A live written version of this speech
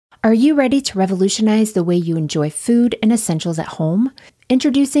Are you ready to revolutionize the way you enjoy food and essentials at home?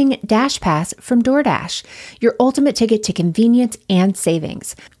 Introducing Dash Pass from DoorDash, your ultimate ticket to convenience and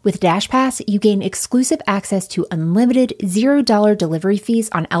savings. With Dash Pass, you gain exclusive access to unlimited $0 delivery fees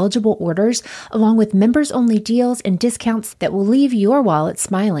on eligible orders, along with members-only deals and discounts that will leave your wallet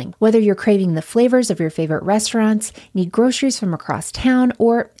smiling. Whether you're craving the flavors of your favorite restaurants, need groceries from across town,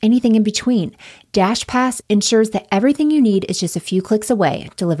 or anything in between, Dash Pass ensures that everything you need is just a few clicks away,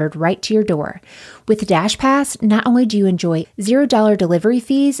 delivered right to your door. With Dash Pass, not only do you enjoy $0 delivery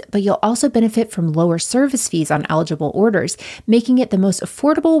fees, but you'll also benefit from lower service fees on eligible orders, making it the most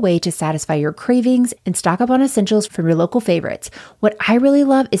affordable way to satisfy your cravings and stock up on essentials from your local favorites. What I really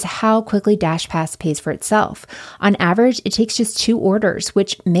love is how quickly Dash Pass pays for itself. On average, it takes just 2 orders,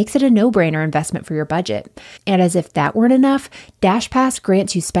 which makes it a no-brainer investment for your budget. And as if that weren't enough, Dash Pass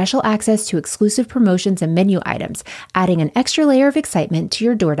grants you special access to exclusive promotions and menu items, adding an extra layer of excitement to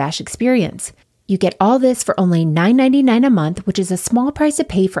your DoorDash experience. You get all this for only $9.99 a month, which is a small price to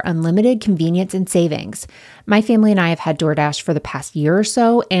pay for unlimited convenience and savings. My family and I have had DoorDash for the past year or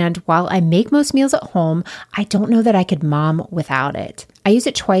so, and while I make most meals at home, I don't know that I could mom without it. I used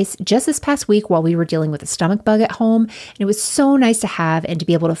it twice just this past week while we were dealing with a stomach bug at home, and it was so nice to have and to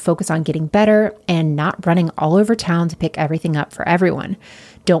be able to focus on getting better and not running all over town to pick everything up for everyone.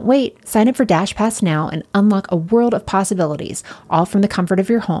 Don't wait. Sign up for Dash Pass now and unlock a world of possibilities, all from the comfort of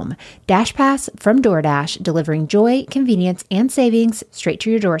your home. Dash Pass from DoorDash, delivering joy, convenience, and savings straight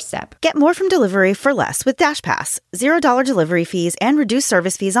to your doorstep. Get more from delivery for less with Dash Pass. $0 delivery fees and reduced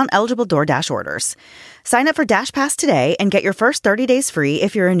service fees on eligible DoorDash orders. Sign up for Dash Pass today and get your first 30 days free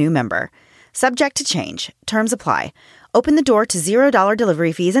if you're a new member. Subject to change. Terms apply. Open the door to $0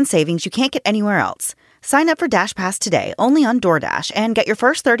 delivery fees and savings you can't get anywhere else. Sign up for Dash Pass today only on DoorDash and get your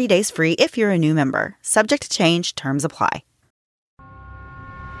first 30 days free if you're a new member. Subject to change. Terms apply.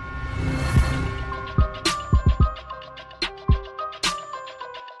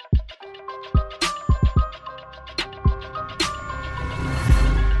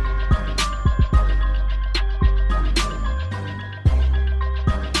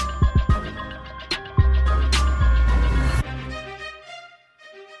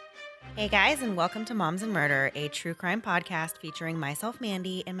 Hey guys, and welcome to Moms and Murder, a true crime podcast featuring myself,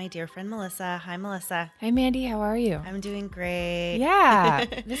 Mandy, and my dear friend Melissa. Hi, Melissa. Hi, Mandy. How are you? I'm doing great. Yeah.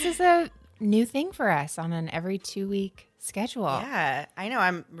 This is a new thing for us on an every 2-week schedule. Yeah, I know.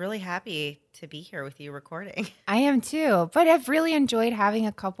 I'm really happy to be here with you recording. I am too, but I've really enjoyed having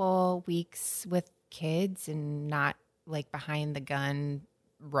a couple weeks with kids and not like behind the gun,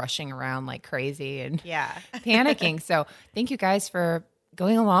 rushing around like crazy and panicking. So thank you guys for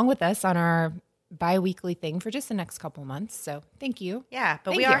going along with us on our bi-weekly thing for just the next couple months. So thank you. Yeah,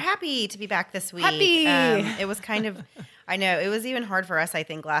 but we are happy to be back this week. Happy. It was kind of, I know, it was even hard for us, I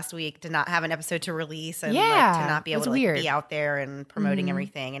think, last week to not have an episode to release and to not be able to be out there and promoting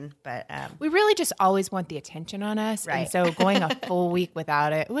everything. But we really just always want the attention on us. Right. And so going a full week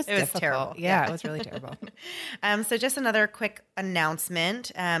without it was difficult. Terrible. Yeah, it was really terrible. So just another quick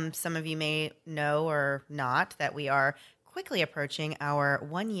announcement. Some of you may know or not that we are quickly approaching our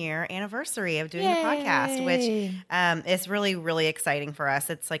 1-year anniversary of doing the podcast, which is really, really exciting for us.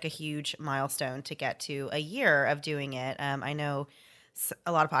 It's like a huge milestone to get to a year of doing it. I know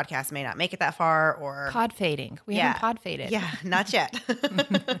a lot of podcasts may not make it that far or pod fading. We haven't pod faded. Yeah, not yet.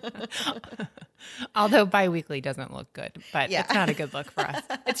 Although bi-weekly doesn't look good, but it's not a good look for us.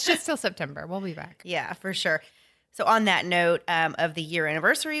 It's just till September. We'll be back. Yeah, for sure. So on that note of the year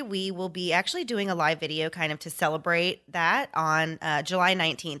anniversary, we will be actually doing a live video kind of to celebrate that on July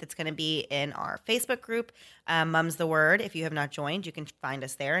 19th. It's going to be in our Facebook group, Mum's the Word. If you have not joined, you can find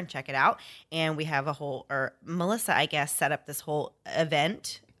us there and check it out. And we have Melissa, I guess, set up this whole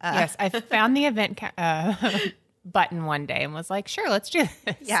event. Yes, I found the event button one day and was like, sure, let's do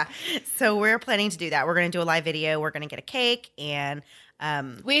this. Yeah. So we're planning to do that. We're going to do a live video. We're going to get a cake and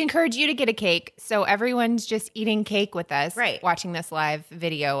we encourage you to get a cake. So everyone's just eating cake with us, watching this live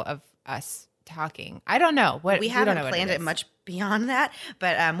video of us talking. I don't know. We haven't planned it much beyond that,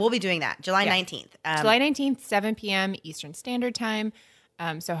 but we'll be doing that July 19th. July 19th, 7 p.m. Eastern Standard Time.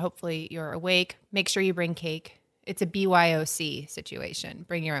 So hopefully you're awake. Make sure you bring cake. It's a BYOC situation.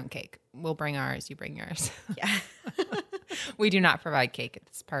 Bring your own cake. We'll bring ours. You bring yours. Yeah. We do not provide cake at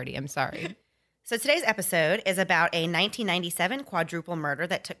this party. I'm sorry. So today's episode is about a 1997 quadruple murder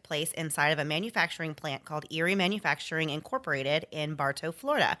that took place inside of a manufacturing plant called Erie Manufacturing Incorporated in Bartow,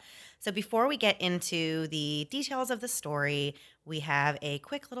 Florida. So before we get into the details of the story, we have a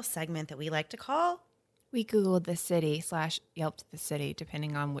quick little segment that we like to call We Googled the city /Yelped the city,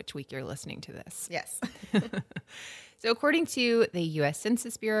 depending on which week you're listening to this. Yes. So according to the U.S.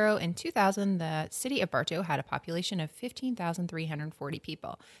 Census Bureau, in 2000, the city of Bartow had a population of 15,340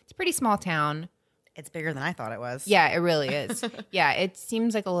 people. It's a pretty small town. It's bigger than I thought it was. Yeah, it really is. Yeah, it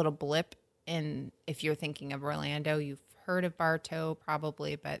seems like a little blip. And if you're thinking of Orlando, you've heard of Bartow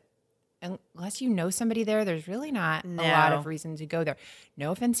probably, but unless you know somebody there, there's really not a lot of reason to go there.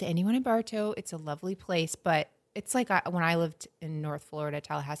 No offense to anyone in Bartow. It's a lovely place, but it's like when I lived in North Florida,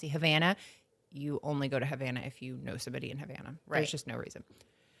 Tallahassee, Havana, you only go to Havana if you know somebody in Havana. Right. There's just no reason.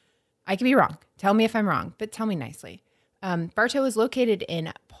 I could be wrong. Tell me if I'm wrong, but tell me nicely. Bartow is located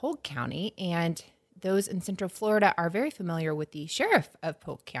in Polk County, and those in Central Florida are very familiar with the sheriff of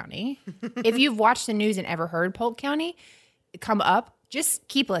Polk County. If you've watched the news and ever heard Polk County come up, just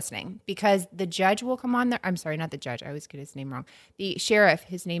keep listening because the judge will come on there. I'm sorry, not the judge. I always get his name wrong. The sheriff,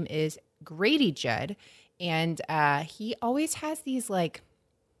 his name is Grady Judd, and he always has these like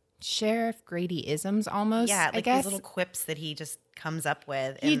Sheriff Grady-isms almost. Yeah, like I guess. these little quips that he just comes up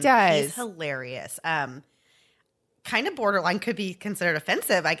with. He does. He's hilarious. Kind of borderline could be considered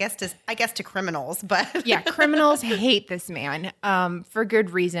offensive, I guess to criminals, but yeah, criminals hate this man for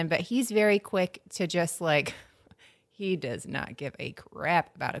good reason, but he's very quick to just like he does not give a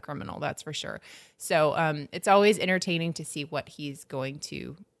crap about a criminal, that's for sure. So it's always entertaining to see what he's going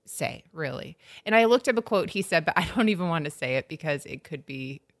to say, really. And I looked up a quote he said, but I don't even want to say it because it could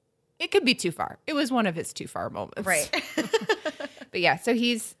be too far. It was one of his too far moments. Right. But yeah, so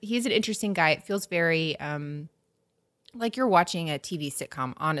he's an interesting guy. It feels very like you're watching a TV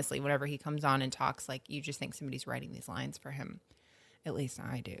sitcom, honestly, whenever he comes on and talks, like you just think somebody's writing these lines for him. At least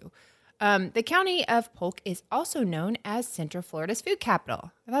I do. The county of Polk is also known as Central Florida's food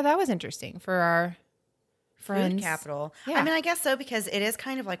capital. I thought that was interesting for our friends. Food capital. Yeah. I mean, I guess so because it is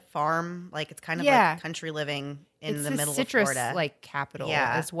kind of like farm, like it's kind of like country living in the middle of Florida. Citrus like capital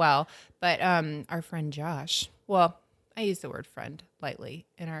as well. But our friend Josh, well, I use the word friend lightly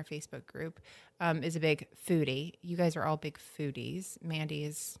in our Facebook group, is a big foodie. You guys are all big foodies. Mandy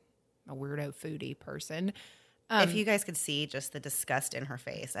is a weirdo foodie person. If you guys could see just the disgust in her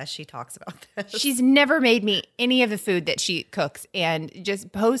face as she talks about this. She's never made me any of the food that she cooks and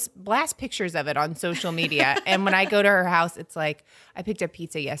just blast pictures of it on social media. And when I go to her house, it's like, I picked up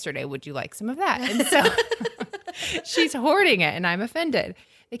pizza yesterday. Would you like some of that? And so she's hoarding it and I'm offended.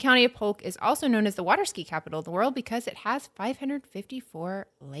 The county of Polk is also known as the water ski capital of the world because it has 554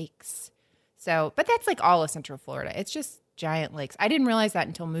 lakes. So, but that's like all of Central Florida. It's just giant lakes. I didn't realize that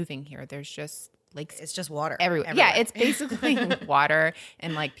until moving here. There's just lakes. It's just water everywhere. Yeah, it's basically water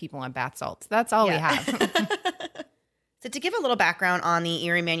and like people on bath salts. That's all we have. So to give a little background on the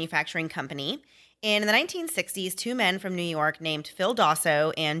Erie Manufacturing Company, in the 1960s, two men from New York named Phil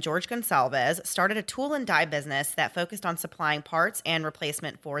Dosso and George Gonsalves started a tool and die business that focused on supplying parts and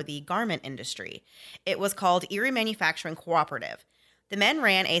replacement for the garment industry. It was called Erie Manufacturing Cooperative. The men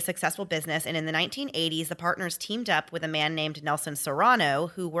ran a successful business, and in the 1980s, the partners teamed up with a man named Nelson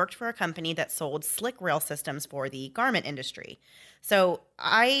Serrano, who worked for a company that sold slick rail systems for the garment industry. So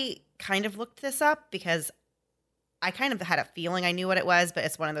I kind of looked this up because I kind of had a feeling I knew what it was, but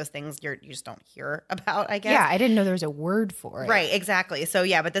it's one of those things you just don't hear about, I guess. Yeah, I didn't know there was a word for it. Right, exactly. So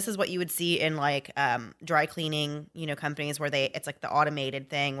yeah, but this is what you would see in like dry cleaning, companies where it's like the automated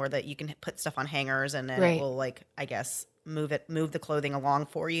thing where you can put stuff on hangers and then it will like, I guess, move the clothing along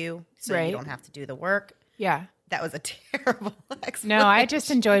for you so you don't have to do the work. Yeah. That was a terrible explanation. No, I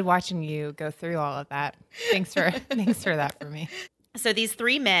just enjoyed watching you go through all of that. Thanks for that for me. So these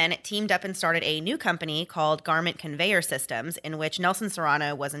three men teamed up and started a new company called Garment Conveyor Systems, in which Nelson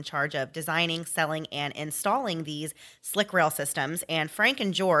Serrano was in charge of designing, selling, and installing these slick rail systems, and Frank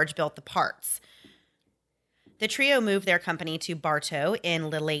and George built the parts. The trio moved their company to Bartow in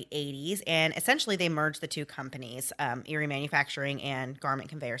the late 80s, and essentially they merged the two companies, Erie Manufacturing and Garment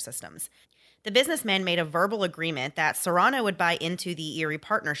Conveyor Systems. The businessmen made a verbal agreement that Serrano would buy into the Erie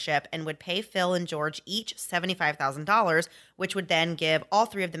partnership and would pay Phil and George each $75,000, which would then give all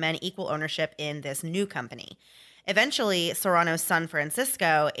three of the men equal ownership in this new company. Eventually, Serrano's son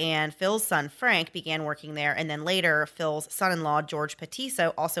Francisco and Phil's son Frank began working there, and then later, Phil's son-in-law George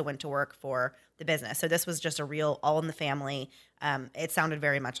Patisso also went to work for the business. So this was just a real all in the family. It sounded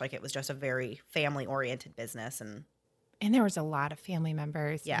very much like it was just a very family-oriented business, and there was a lot of family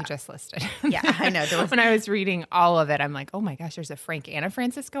members you just listed. Yeah, I know. When I was reading all of it, I'm like, oh my gosh, there's a Frank and a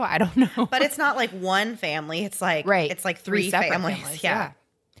Francisco? I don't know. But it's not like one family. It's like it's like three separate families. Yeah.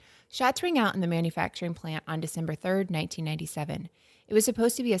 Shots rang out in the manufacturing plant on December 3rd, 1997. It was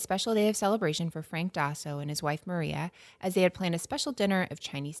supposed to be a special day of celebration for Frank Dosso and his wife Maria, as they had planned a special dinner of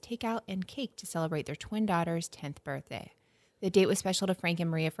Chinese takeout and cake to celebrate their twin daughter's 10th birthday. The date was special to Frank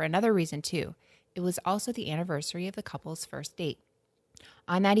and Maria for another reason, too. It was also the anniversary of the couple's first date.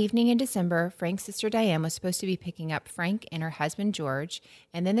 On that evening in December, Frank's sister Diane was supposed to be picking up Frank and her husband George,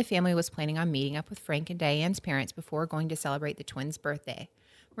 and then the family was planning on meeting up with Frank and Diane's parents before going to celebrate the twins' birthday.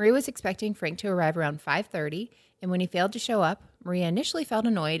 Maria was expecting Frank to arrive around 5:30, and when he failed to show up, Maria initially felt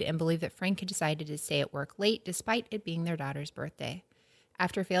annoyed and believed that Frank had decided to stay at work late despite it being their daughter's birthday.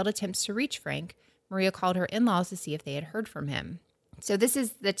 After failed attempts to reach Frank, Maria called her in-laws to see if they had heard from him. So this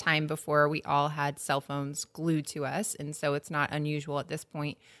is the time before we all had cell phones glued to us, and so it's not unusual at this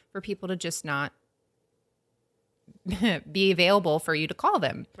point for people to just not be available for you to call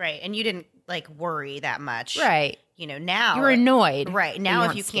them. Right, and you didn't worry that much. Right. Now you're annoyed. Right. Now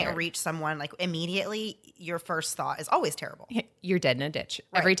if you scared. can't reach someone immediately, your first thought is always terrible. You're dead in a ditch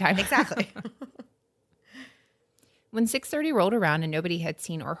every time. Exactly. When 6:30 rolled around and nobody had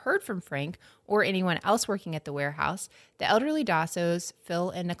seen or heard from Frank or anyone else working at the warehouse, the elderly Dossos, Phil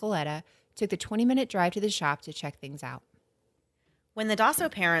and Nicoletta, took the 20-minute drive to the shop to check things out. When the Dosso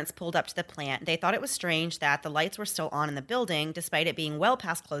parents pulled up to the plant, they thought it was strange that the lights were still on in the building despite it being well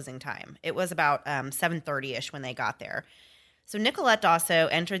past closing time. It was about 7:30-ish when they got there. So Nicolette Dosso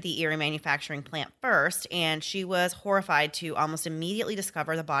entered the Erie manufacturing plant first, and she was horrified to almost immediately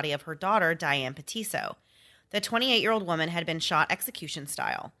discover the body of her daughter, Diane Patisso. The 28-year-old woman had been shot execution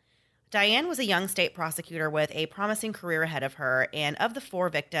style. Diane was a young state prosecutor with a promising career ahead of her, and of the 4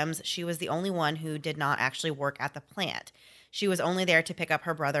 victims, she was the only one who did not actually work at the plant. She was only there to pick up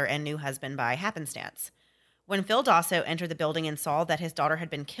her brother and new husband by happenstance. When Phil Dosso entered the building and saw that his daughter had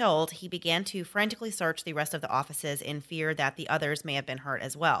been killed, he began to frantically search the rest of the offices in fear that the others may have been hurt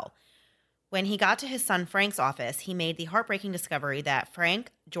as well. When he got to his son Frank's office, he made the heartbreaking discovery that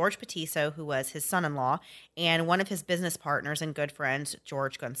Frank, George Patisso, who was his son-in-law, and one of his business partners and good friends,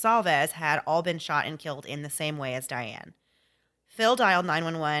 George Gonsalves, had all been shot and killed in the same way as Diane. Phil dialed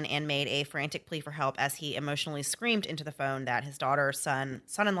 911 and made a frantic plea for help as he emotionally screamed into the phone that his daughter,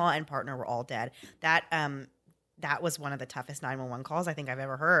 son-in-law, and partner were all dead. That was one of the toughest 911 calls I think I've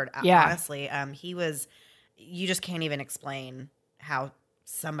ever heard. Yeah. Honestly, you just can't even explain how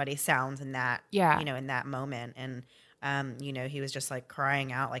somebody sounds in that, in that moment. And, he was just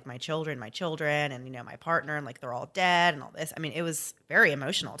crying out my children, and, my partner, and they're all dead and all this. I mean, it was very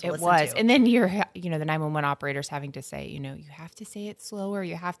emotional to listen to. It was. And then the 911 operator's having to say, you have to say it slower.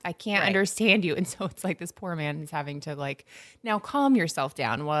 I can't understand you. And so it's this poor man is having to now calm yourself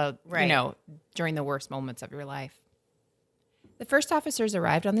down while, during the worst moments of your life. The first officers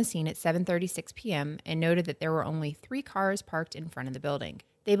arrived on the scene at 7:36 p.m. and noted that there were only 3 cars parked in front of the building.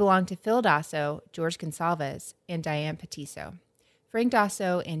 They belonged to Phil Dosso, George Gonsalves, and Diane Patisso. Frank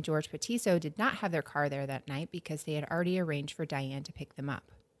Dosso and George Patisso did not have their car there that night because they had already arranged for Diane to pick them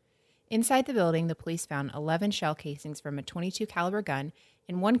up. Inside the building, the police found 11 shell casings from a .22 caliber gun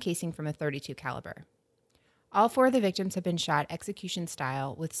and 1 casing from a .32 caliber. All 4 of the victims had been shot execution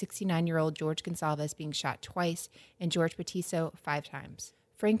style, with 69-year-old George Gonsalves being shot twice and George Patisso 5 times.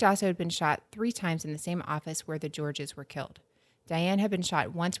 Frank Dosso had been shot 3 times in the same office where the Georges were killed. Diane had been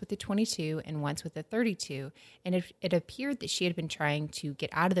shot once with the .22 and once with the .32, and it appeared that she had been trying to get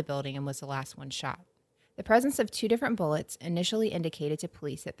out of the building and was the last one shot. The presence of 2 different bullets initially indicated to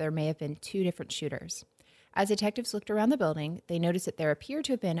police that there may have been 2 different shooters. As detectives looked around the building, they noticed that there appeared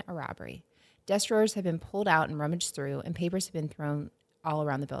to have been a robbery. Desk drawers had been pulled out and rummaged through, and papers had been thrown all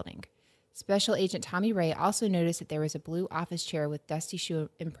around the building. Special Agent Tommy Ray also noticed that there was a blue office chair with dusty shoe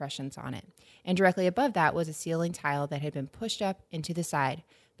impressions on it, and directly above that was a ceiling tile that had been pushed up into the side,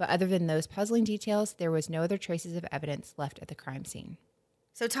 but other than those puzzling details, there was no other traces of evidence left at the crime scene.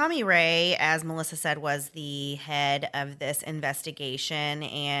 So Tommy Ray, as Melissa said, was the head of this investigation,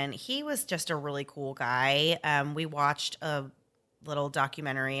 and he was just a really cool guy. We watched a little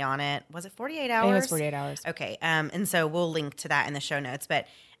documentary on it. Was it 48 Hours? I think it was 48 Hours. Okay, and so we'll link to that in the show notes, but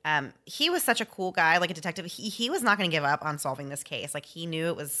he was such a cool guy, a detective. He was not going to give up on solving this case. He knew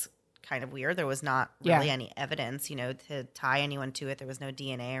it was kind of weird. There was not really any evidence, to tie anyone to it. There was no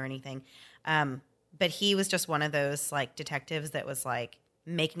DNA or anything. But he was just one of those detectives that was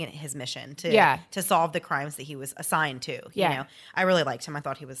making it his mission to solve the crimes that he was assigned to. You know, I really liked him. I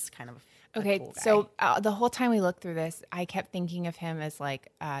thought he was kind of a cool guy. So the whole time we looked through this, I kept thinking of him as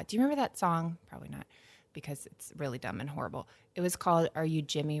do you remember that song? Probably not, because it's really dumb and horrible. It was called "Are You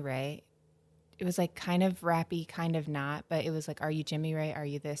Jimmy Ray?" It was kind of rappy, kind of not, but it was "Are you Jimmy Ray? Are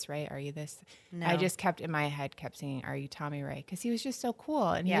you this Ray? Are you this?" No. I just kept in my head singing "Are you Tommy Ray?" because he was just so cool,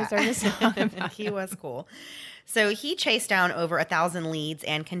 and he was there to song about He was cool. So he chased down over 1,000 leads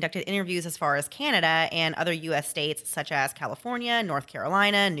and conducted interviews as far as Canada and other U.S. states such as California, North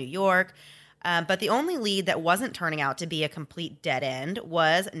Carolina, New York. But the only lead that wasn't turning out to be a complete dead end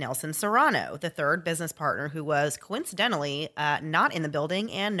was Nelson Serrano, the third business partner who was coincidentally not in the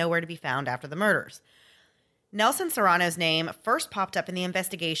building and nowhere to be found after the murders. Nelson Serrano's name first popped up in the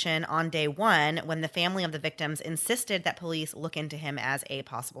investigation on day one when the family of the victims insisted that police look into him as a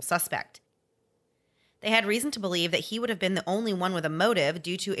possible suspect. They had reason to believe that he would have been the only one with a motive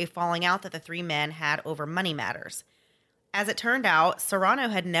due to a falling out that the three men had over money matters. As it turned out, Serrano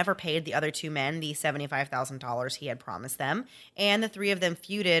had never paid the other two men the $75,000 he had promised them, and the three of them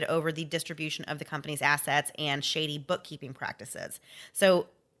feuded over the distribution of the company's assets and shady bookkeeping practices. So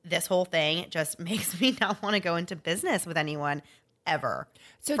this whole thing just makes me not want to go into business with anyone ever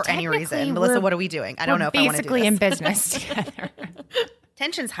for any reason. Melissa, what are we doing? I don't know if I want to do this. Basically in business together.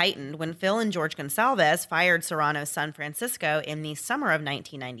 Tensions heightened when Phil and George Gonsalves fired Serrano's son Francisco in the summer of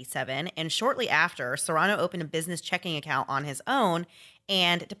 1997, and shortly after, Serrano opened a business checking account on his own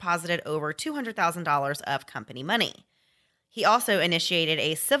and deposited over $200,000 of company money. He also initiated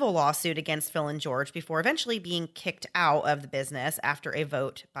a civil lawsuit against Phil and George before eventually being kicked out of the business after a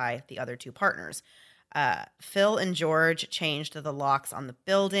vote by the other two partners. Phil and George changed the locks on the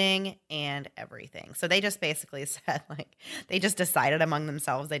building and everything. So they just basically said, like, they just decided among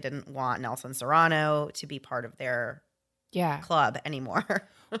themselves they didn't want Nelson Serrano to be part of their club anymore.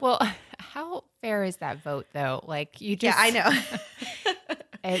 Well, how fair is that vote, though? Like, you just... Yeah, I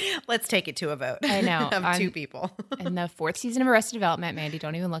know. Let's take it to a vote. I know. Of two people. In the fourth season of Arrested Development, Mandy,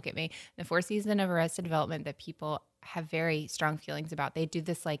 don't even look at me. The fourth season of Arrested Development that people have very strong feelings about. They do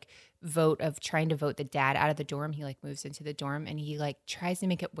this like vote of trying to vote the dad out of the dorm. He like moves into the dorm and he like tries to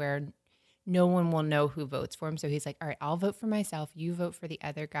make it where no one will know who votes for him. So he's like, all right, I'll vote for myself. You vote for the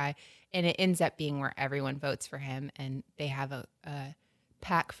other guy. And it ends up being where everyone votes for him. And they have a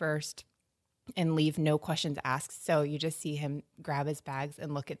pack first and leave no questions asked. So you just see him grab his bags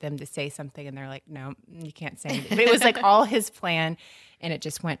and look at them to say something. And they're like, no, you can't say anything. But it was like all his plan and it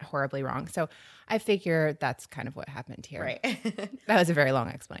just went horribly wrong. So I figure that's kind of what happened here. Right. That was a very long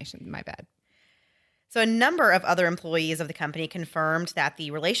explanation. My bad. So a number of other employees of the company confirmed that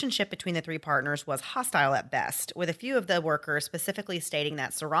the relationship between the three partners was hostile at best, with a few of the workers specifically stating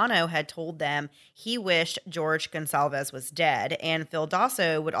that Serrano had told them he wished George Gonsalves was dead, and Phil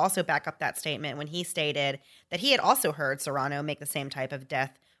Dosso would also back up that statement when he stated that he had also heard Serrano make the same type of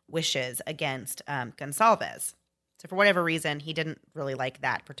death wishes against Gonsalves. So for whatever reason, he didn't really like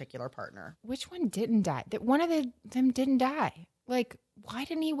that particular partner. Which one didn't die? One of them didn't die. Like, why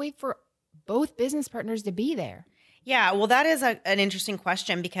didn't he wait for both business partners to be there? Yeah, well, that is an interesting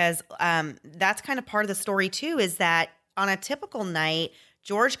question because that's kind of part of the story too, is that on a typical night,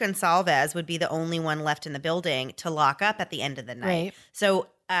 George Gonsalves would be the only one left in the building to lock up at the end of the night. Right. So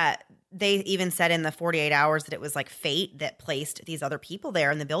they even said in the 48 hours that it was like fate that placed these other people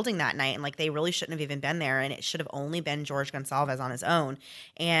there in the building that night. And like they really shouldn't have even been there. And it should have only been George Gonsalves on his own.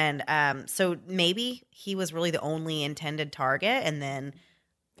 And so maybe he was really the only intended target. And then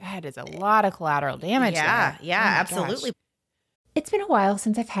that is a lot of collateral damage. Yeah, there. yeah, absolutely. Gosh. It's been a while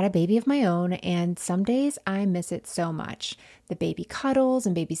since I've had a baby of my own, and some days I miss it so much. The baby cuddles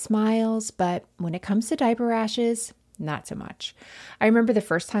and baby smiles, but when it comes to diaper rashes, not so much. I remember the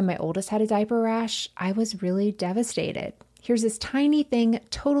first time my oldest had a diaper rash, I was really devastated. Here's this tiny thing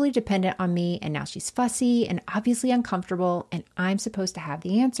totally dependent on me, and now she's fussy and obviously uncomfortable, and I'm supposed to have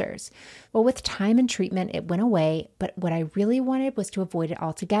the answers. Well, with time and treatment, it went away, but what I really wanted was to avoid it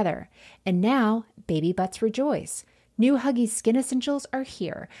altogether. And now, baby butts rejoice. New Huggies Skin Essentials are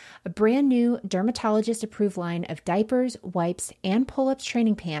here, a brand new dermatologist-approved line of diapers, wipes, and pull-ups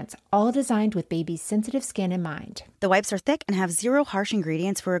training pants, all designed with baby's sensitive skin in mind. The wipes are thick and have zero harsh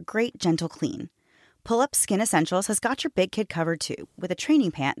ingredients for a great, gentle clean. Pull-Up Skin Essentials has got your big kid covered too, with a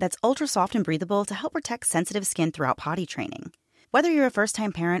training pant that's ultra soft and breathable to help protect sensitive skin throughout potty training. Whether you're a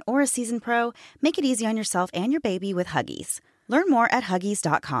first-time parent or a seasoned pro, make it easy on yourself and your baby with Huggies. Learn more at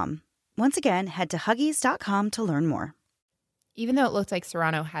Huggies.com. Once again, head to Huggies.com to learn more. Even though it looked like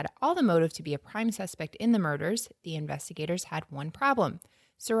Serrano had all the motive to be a prime suspect in the murders, the investigators had one problem.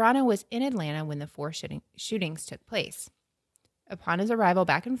 Serrano was in Atlanta when the four shootings took place. Upon his arrival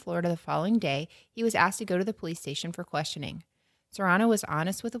back in Florida the following day, he was asked to go to the police station for questioning. Serrano was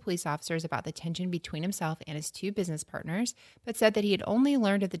honest with the police officers about the tension between himself and his two business partners, but said that he had only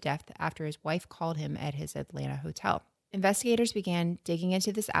learned of the death after his wife called him at his Atlanta hotel. Investigators began digging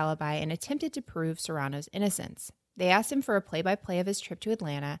into this alibi and attempted to prove Serrano's innocence. They asked him for a play-by-play of his trip to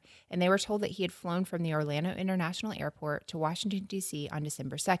Atlanta, and they were told that he had flown from the Orlando International Airport to Washington, D.C. on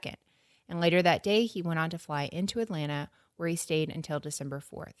December 2nd. And later that day, he went on to fly into Atlanta, where he stayed until December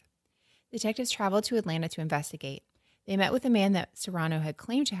 4th. Detectives traveled to Atlanta to investigate. They met with a man that Serrano had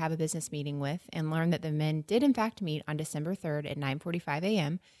claimed to have a business meeting with and learned that the men did in fact meet on December 3rd at 9:45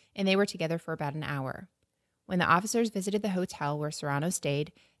 a.m., and they were together for about an hour. When the officers visited the hotel where Serrano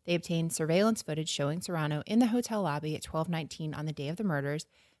stayed, they obtained surveillance footage showing Serrano in the hotel lobby at 12:19 on the day of the murders,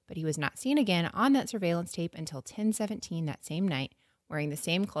 but he was not seen again on that surveillance tape until 10:17 that same night, wearing the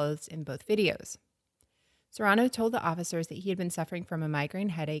same clothes in both videos. Serrano told the officers that he had been suffering from a migraine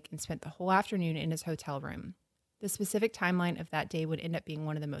headache and spent the whole afternoon in his hotel room. The specific timeline of that day would end up being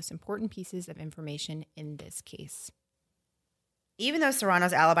one of the most important pieces of information in this case. Even though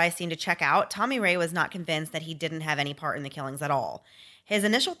Serrano's alibi seemed to check out, Tommy Ray was not convinced that he didn't have any part in the killings at all. His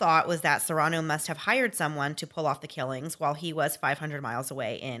initial thought was that Serrano must have hired someone to pull off the killings while he was 500 miles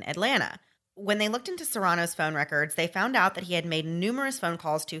away in Atlanta. When they looked into Serrano's phone records, they found out that he had made numerous phone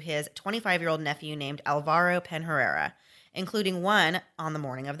calls to his 25-year-old nephew named Alvaro Penherrera, including one on the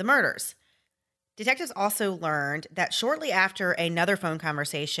morning of the murders. Detectives also learned that shortly after another phone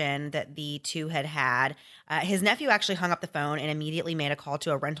conversation that the two had, his nephew actually hung up the phone and immediately made a call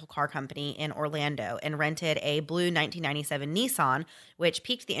to a rental car company in Orlando and rented a blue 1997 Nissan, which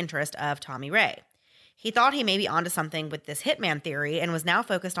piqued the interest of Tommy Ray. He thought he may be onto something with this hitman theory and was now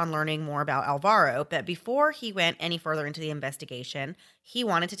focused on learning more about Alvaro, but before he went any further into the investigation, he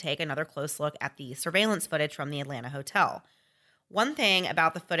wanted to take another close look at the surveillance footage from the Atlanta hotel. One thing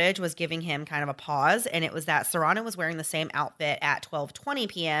about the footage was giving him kind of a pause, and it was that Serrano was wearing the same outfit at 12:20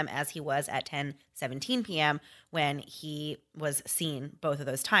 p.m. as he was at 10:17 p.m. when he was seen both of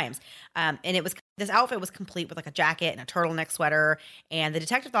those times. And this outfit was complete with like a jacket and a turtleneck sweater, and the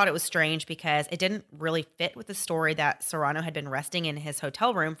detective thought it was strange because it didn't really fit with the story that Serrano had been resting in his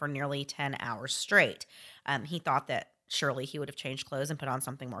hotel room for nearly 10 hours straight. He thought that surely he would have changed clothes and put on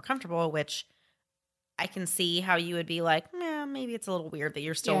something more comfortable, which I can see how you would be like, maybe it's a little weird that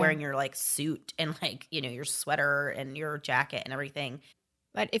you're still wearing your like suit and like, your sweater and your jacket and everything.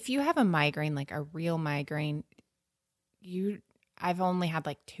 But if you have a migraine, like a real migraine, I've only had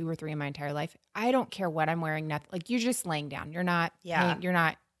like 2 or 3 in my entire life. I don't care what I'm wearing. Nothing. Like you're just laying down. You're not,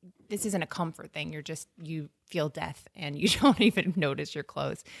 this isn't a comfort thing. You feel death and you don't even notice your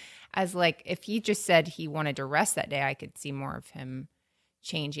clothes. As like, if he just said he wanted to rest that day, I could see more of him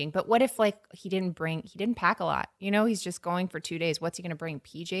changing. But what if like he didn't pack a lot? He's just going for 2 days. What's he going to bring?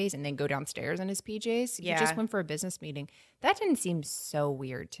 PJs and then go downstairs in his PJs? He just went for a business meeting. That didn't seem so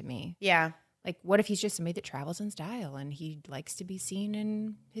weird to me. Yeah. Like what if he's just somebody that travels in style and he likes to be seen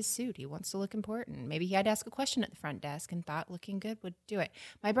in his suit? He wants to look important. Maybe he had to ask a question at the front desk and thought looking good would do it.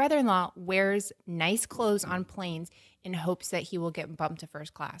 My brother-in-law wears nice clothes on planes in hopes that he will get bumped to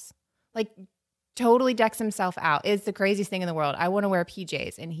first class. Like totally decks himself out. It's the craziest thing in the world. I want to wear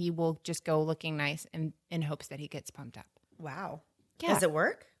PJs, and he will just go looking nice in hopes that he gets pumped up. Wow. Yeah. Does it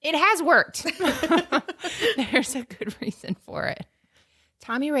work? It has worked. There's a good reason for it.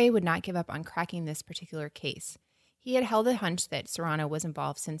 Tommy Ray would not give up on cracking this particular case. He had held a hunch that Serrano was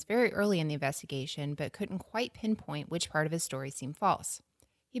involved since very early in the investigation, but couldn't quite pinpoint which part of his story seemed false.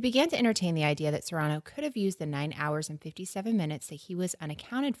 He began to entertain the idea that Serrano could have used the 9 hours and 57 minutes that he was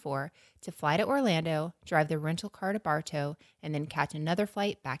unaccounted for to fly to Orlando, drive the rental car to Bartow, and then catch another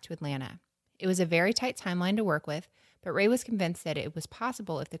flight back to Atlanta. It was a very tight timeline to work with, but Ray was convinced that it was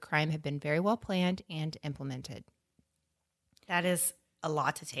possible if the crime had been very well planned and implemented. That is a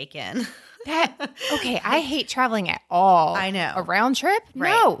lot to take in. I hate traveling at all. I know. A round trip?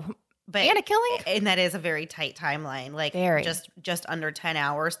 Right. No. But and a killing? And that is a very tight timeline. Like just under 10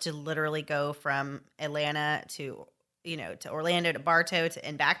 hours to literally go from Atlanta to Orlando to Bartow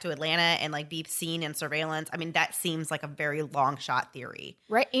and back to Atlanta and like be seen in surveillance. I mean, that seems like a very long shot theory.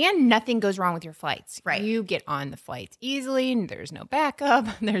 Right. And nothing goes wrong with your flights. Right. You get on the flights easily and there's no backup.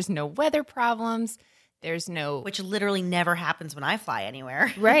 There's no weather problems. Which literally never happens when I fly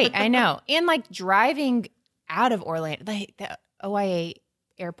anywhere. Right. I know. And like driving out of Orlando, like the OIA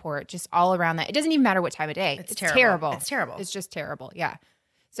airport, just all around that. It doesn't even matter what time of day. It's terrible. It's terrible. It's just terrible. Yeah.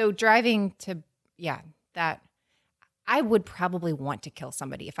 So driving to, that I would probably want to kill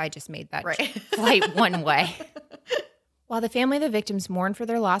somebody if I just made that flight one way. While the family of the victims mourned for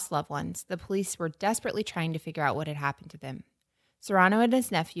their lost loved ones, the police were desperately trying to figure out what had happened to them. Serrano and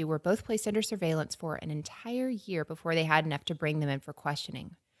his nephew were both placed under surveillance for an entire year before they had enough to bring them in for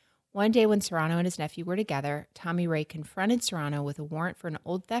questioning. One day when Serrano and his nephew were together, Tommy Ray confronted Serrano with a warrant for an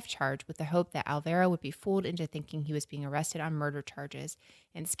old theft charge with the hope that Alvaro would be fooled into thinking he was being arrested on murder charges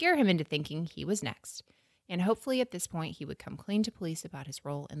and scare him into thinking he was next. And hopefully at this point he would come clean to police about his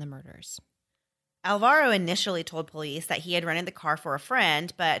role in the murders. Alvaro initially told police that he had rented the car for a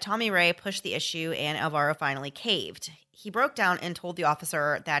friend, but Tommy Ray pushed the issue and Alvaro finally caved. He broke down and told the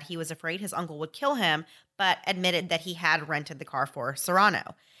officer that he was afraid his uncle would kill him, but admitted that he had rented the car for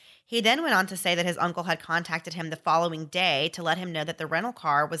Serrano. He then went on to say that his uncle had contacted him the following day to let him know that the rental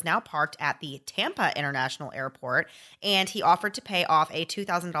car was now parked at the Tampa International Airport, and he offered to pay off a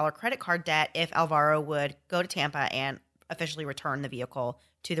 $2,000 credit card debt if Alvaro would go to Tampa and officially return the vehicle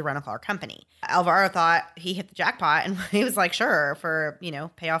to the rental car company. Alvaro thought he hit the jackpot, and he was like, sure, for,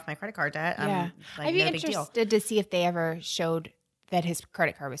 pay off my credit card debt. Yeah. I'd be interested to see if they ever showed that his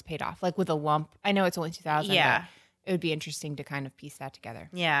credit card was paid off, like with a lump. I know it's only $2,000. Yeah. It would be interesting to kind of piece that together.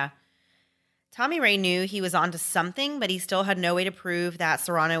 Yeah. Tommy Ray knew he was onto something, but he still had no way to prove that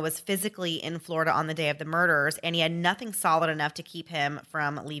Serrano was physically in Florida on the day of the murders, and he had nothing solid enough to keep him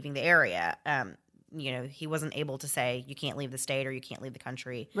from leaving the area. He wasn't able to say you can't leave the state or you can't leave the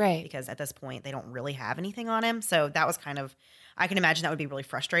country. Right. Because at this point, they don't really have anything on him. So that was kind of, I can imagine that would be really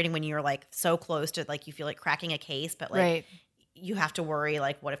frustrating when you're like so close to like, you feel like cracking a case, but like right. you have to worry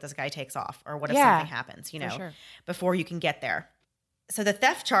like, what if this guy takes off or what if something happens, sure. before you can get there. So the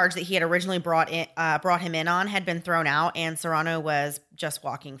theft charge that he had originally brought him in on had been thrown out, and Serrano was just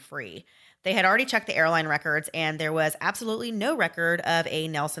walking free. They had already checked the airline records, and there was absolutely no record of a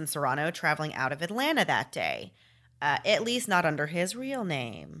Nelson Serrano traveling out of Atlanta that day, at least not under his real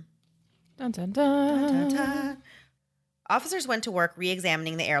name. Dun, dun, dun. Dun, dun, dun. Officers went to work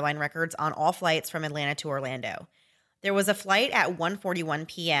re-examining the airline records on all flights from Atlanta to Orlando. There was a flight at 1:41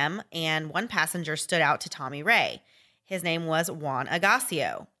 p.m., and one passenger stood out to Tommy Ray. His name was Juan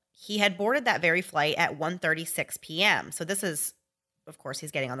Agasio. He had boarded that very flight at 1:36 p.m. So this is, of course,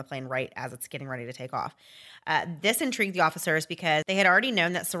 he's getting on the plane right as it's getting ready to take off. This intrigued the officers because they had already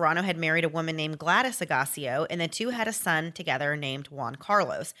known that Serrano had married a woman named Gladys Agasio, and the two had a son together named Juan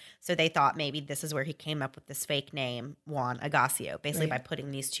Carlos. So they thought maybe this is where he came up with this fake name, Juan Agasio, basically by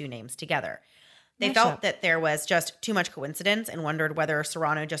putting these two names together. They felt that there was just too much coincidence and wondered whether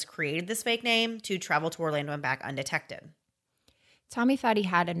Serrano just created this fake name to travel to Orlando and back undetected. Tommy thought he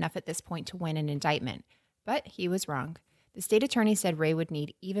had enough at this point to win an indictment, but he was wrong. The state attorney said Ray would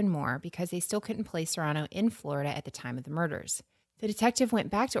need even more because they still couldn't place Serrano in Florida at the time of the murders. The detective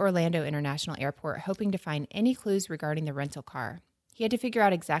went back to Orlando International Airport hoping to find any clues regarding the rental car. He had to figure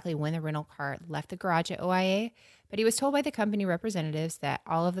out exactly when the rental car left the garage at OIA, but he was told by the company representatives that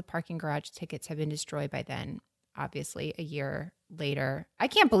all of the parking garage tickets had been destroyed by then, obviously a year later. I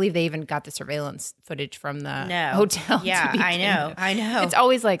can't believe they even got the surveillance footage from the hotel. Yeah, I know. It's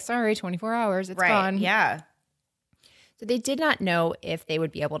always like, sorry, 24 hours, it's gone. Yeah. So they did not know if they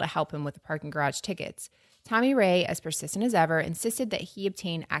would be able to help him with the parking garage tickets. Tommy Ray, as persistent as ever, insisted that he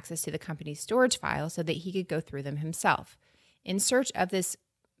obtain access to the company's storage file so that he could go through them himself. In search of this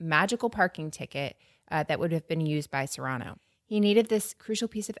magical parking ticket that would have been used by Serrano. He needed this crucial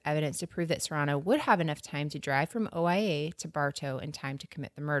piece of evidence to prove that Serrano would have enough time to drive from OIA to Bartow in time to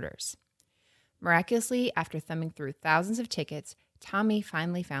commit the murders. Miraculously, after thumbing through thousands of tickets, Tommy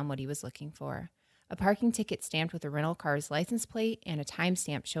finally found what he was looking for. A parking ticket stamped with the rental car's license plate and a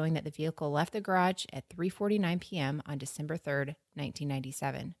timestamp showing that the vehicle left the garage at 3:49 p.m. on December 3rd,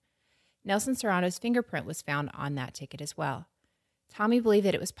 1997. Nelson Serrano's fingerprint was found on that ticket as well. Tommy believed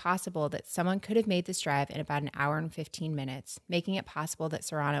that it was possible that someone could have made this drive in about an hour and 15 minutes, making it possible that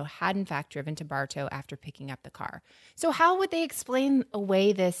Serrano had in fact driven to Bartow after picking up the car. So how would they explain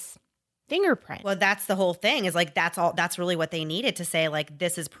away this fingerprint? Well, that's the whole thing is like, that's really what they needed to say, like,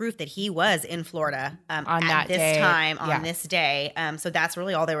 this is proof that he was in Florida at this time on this day. So that's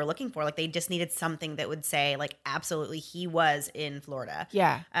really all they were looking for. Like, they just needed something that would say, like, absolutely he was in Florida.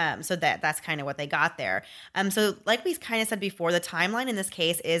 Yeah. So that's kind of what they got there. So like we kind of said before, the timeline in this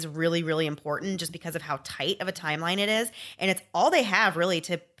case is really, really important just because of how tight of a timeline it is. And it's all they have really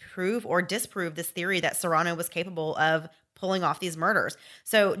to prove or disprove this theory that Serrano was capable of pulling off these murders.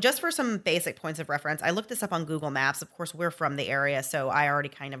 So just for some basic points of reference, I looked this up on Google Maps. Of course, we're from the area, so I already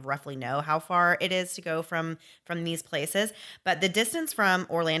kind of roughly know how far it is to go from these places. But the distance from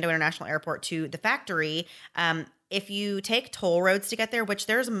Orlando International Airport to the factory, if you take toll roads to get there, which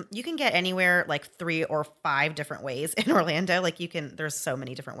you can get anywhere like 3 or 5 different ways in Orlando. Like there's so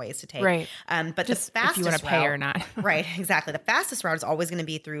many different ways to take. Right. But just the fastest if you want to pay or not. Right. Exactly. The fastest route is always going to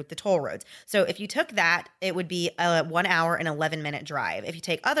be through the toll roads. So if you took that, it would be a 1 hour and 11-minute drive. If you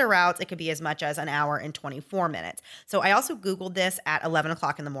take other routes, it could be as much as an hour and 24 minutes. So I also Googled this at 11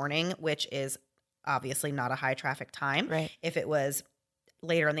 o'clock in the morning, which is obviously not a high traffic time. Right. If it was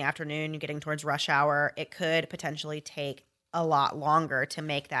later in the afternoon, you're getting towards rush hour, it could potentially take a lot longer to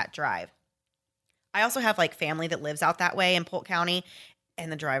make that drive. I also have like family that lives out that way in Polk County,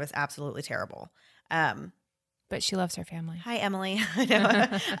 and the drive is absolutely terrible. But she loves her family. Hi, Emily.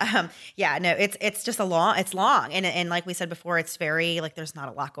 It's just it's long. And like we said before, it's very like there's not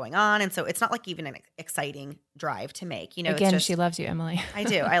a lot going on. And so it's not like even an exciting drive to make, Again, it's just, she loves you, Emily. I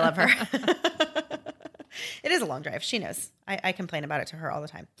do. I love her. It is a long drive. She knows. I complain about it to her all the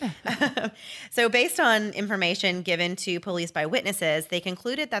time. So based on information given to police by witnesses, they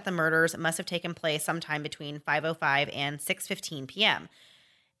concluded that the murders must have taken place sometime between 5:05 and 6:15 p.m.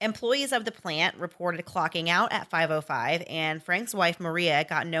 Employees of the plant reported clocking out at 5:05, and Frank's wife, Maria,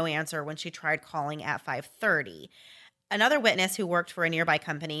 got no answer when she tried calling at 5:30. Another witness who worked for a nearby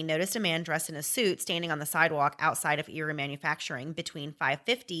company noticed a man dressed in a suit standing on the sidewalk outside of Erie Manufacturing between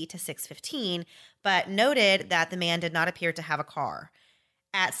 5:50 to 6:15, but noted that the man did not appear to have a car.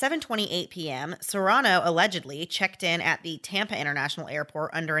 At 7:28 p.m., Serrano allegedly checked in at the Tampa International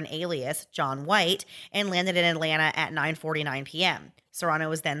Airport under an alias, John White, and landed in Atlanta at 9:49 p.m. Serrano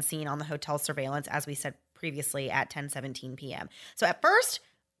was then seen on the hotel surveillance, as we said previously, at 10:17 p.m. So at first,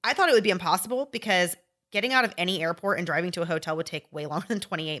 I thought it would be impossible because getting out of any airport and driving to a hotel would take way longer than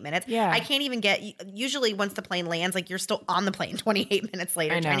 28 minutes. Yeah. I can't even usually once the plane lands, like you're still on the plane 28 minutes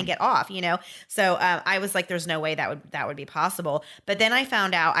later trying to get off, So I was like, there's no way that would be possible. But then I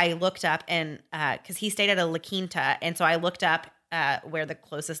found out, I looked up and because he stayed at a La Quinta. And so I looked up where the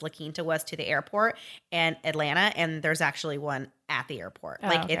closest La Quinta was to the airport and Atlanta. And there's actually one at the airport.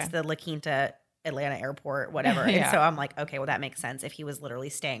 It's the La Quinta Atlanta airport, whatever. And so I'm like, okay, well, that makes sense. If he was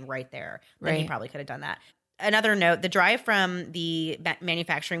literally staying right there, then he probably could have done that. Another note, the drive from the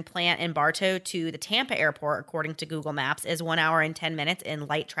manufacturing plant in Bartow to the Tampa airport, according to Google Maps, is 1 hour and 10 minutes in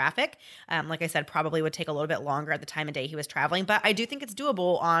light traffic. Like I said, probably would take a little bit longer at the time of day he was traveling, but I do think it's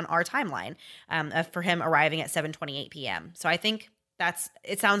doable on our timeline for him arriving at 7:28 p.m. So I think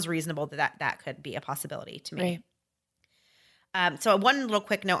it sounds reasonable that could be a possibility to me. Right. So one little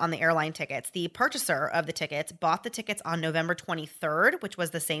quick note on the airline tickets. The purchaser of the tickets bought the tickets on November 23rd, which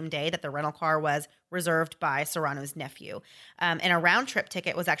was the same day that the rental car was reserved by Serrano's nephew. And a round trip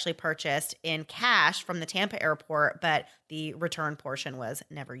ticket was actually purchased in cash from the Tampa airport, but the return portion was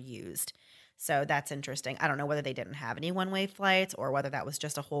never used. So that's interesting. I don't know whether they didn't have any one-way flights or whether that was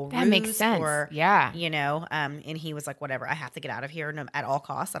just a whole ruse. That makes sense. Or, yeah. And he was like, whatever, I have to get out of here at all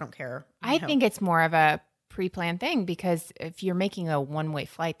costs. I don't care. I think it's more of a pre-planned thing because if you're making a one-way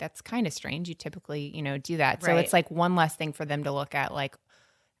flight, that's kind of strange. You typically, do that. So it's like one less thing for them to look at. Like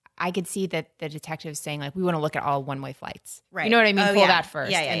I could see that the detective's saying like, we want to look at all one-way flights. Right. You know what I mean? Pull that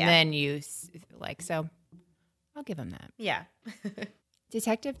first. And then you so I'll give him that. Yeah.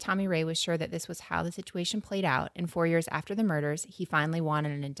 Detective Tommy Ray was sure that this was how the situation played out. And 4 years after the murders, he finally won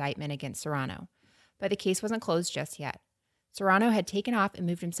an indictment against Serrano. But the case wasn't closed just yet. Serrano had taken off and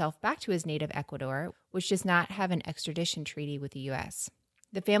moved himself back to his native Ecuador, which does not have an extradition treaty with the U.S.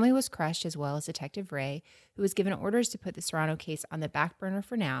 The family was crushed, as well as Detective Ray, who was given orders to put the Serrano case on the back burner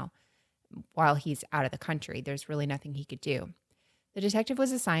for now. While he's out of the country, there's really nothing he could do. The detective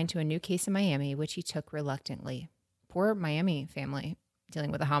was assigned to a new case in Miami, which he took reluctantly. Poor Miami family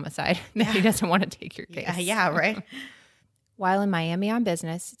dealing with a homicide that he doesn't want to take your case. Yeah, right. While in Miami on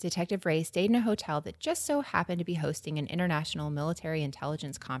business, Detective Ray stayed in a hotel that just so happened to be hosting an international military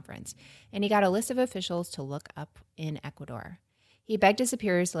intelligence conference, and he got a list of officials to look up in Ecuador. He begged his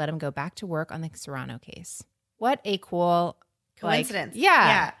superiors to let him go back to work on the Serrano case. What a cool coincidence.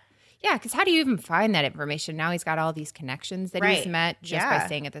 Yeah, because how do you even find that information? Now he's got all these connections that he's met just by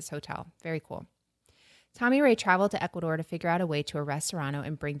staying at this hotel. Very cool. Tommy Ray traveled to Ecuador to figure out a way to arrest Serrano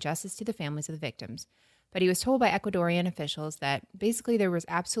and bring justice to the families of the victims. But he was told by Ecuadorian officials that basically there was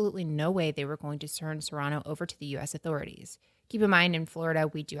absolutely no way they were going to turn Serrano over to the U.S. authorities. Keep in mind, in Florida,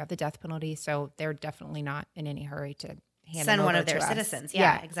 we do have the death penalty, so they're definitely not in any hurry to send one of their citizens.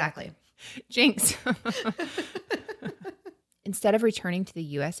 Yeah, exactly. Jinx. Instead of returning to the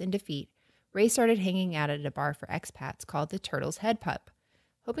U.S. in defeat, Ray started hanging out at a bar for expats called the Turtle's Head Pub,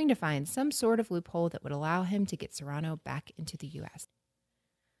 hoping to find some sort of loophole that would allow him to get Serrano back into the U.S.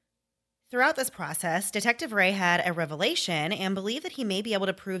 Throughout this process, Detective Ray had a revelation and believed that he may be able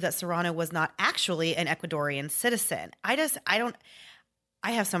to prove that Serrano was not actually an Ecuadorian citizen. I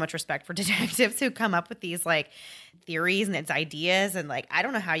have so much respect for detectives who come up with these like theories and its ideas, and like I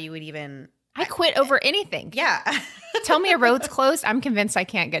don't know how you would even. I quit over anything. Yeah. Tell me a road's closed, I'm convinced I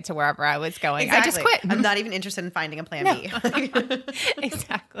can't get to wherever I was going. Exactly. I just quit. I'm not even interested in finding a plan B.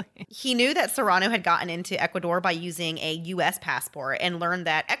 Exactly. He knew that Serrano had gotten into Ecuador by using a U.S. passport and learned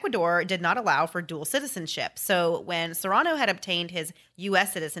that Ecuador did not allow for dual citizenship. So when Serrano had obtained his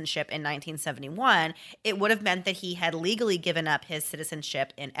U.S. citizenship in 1971, it would have meant that he had legally given up his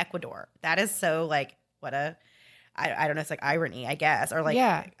citizenship in Ecuador. That is so like, what a I don't know, it's like irony, I guess, or like,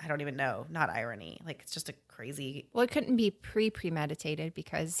 Yeah. I don't even know, not irony. Like, it's just a crazy. Well, it couldn't be premeditated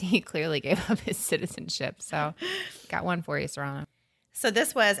because he clearly gave up his citizenship. So got one for you, Serrano. So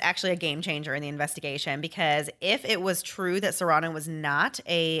this was actually a game changer in the investigation, because if it was true that Serrano was not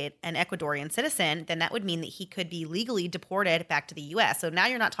an Ecuadorian citizen, then that would mean that he could be legally deported back to the U.S. So now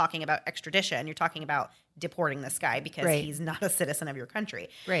you're not talking about extradition. You're talking about deporting this guy because he's not a citizen of your country.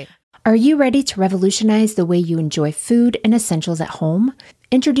 Right. Are you ready to revolutionize the way you enjoy food and essentials at home?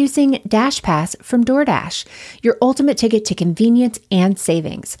 Introducing Dash Pass from DoorDash, your ultimate ticket to convenience and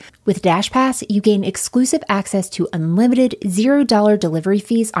savings. With Dash Pass, you gain exclusive access to unlimited $0 delivery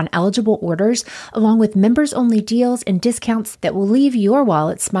fees on eligible orders, along with members-only deals and discounts that will leave your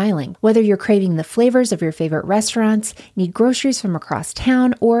wallet smiling. Whether you're craving the flavors of your favorite restaurants, need groceries from across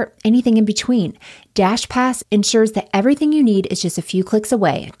town, or anything in between, Dash Pass ensures that everything you need is just a few clicks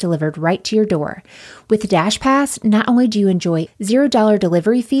away, delivered right to your door. With Dash Pass, not only do you enjoy $0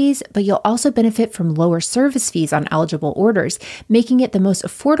 delivery fees, but you'll also benefit from lower service fees on eligible orders, making it the most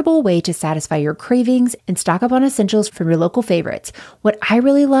affordable way to satisfy your cravings and stock up on essentials from your local favorites. What I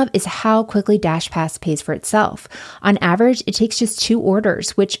really love is how quickly Dash Pass pays for itself. On average, it takes just 2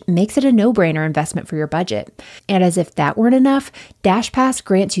 orders, which makes it a no-brainer investment for your budget. And as if that weren't enough, Dash Pass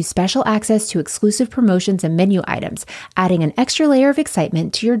grants you special access to exclusive promotions and menu items, adding an extra layer of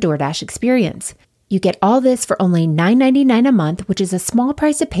excitement to your DoorDash experience. You get all this for only $9.99 a month, which is a small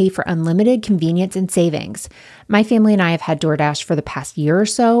price to pay for unlimited convenience and savings. My family and I have had DoorDash for the past year or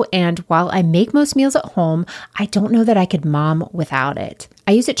so, and while I make most meals at home, I don't know that I could mom without it.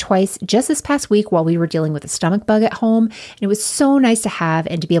 I used it twice just this past week while we were dealing with a stomach bug at home, and it was so nice to have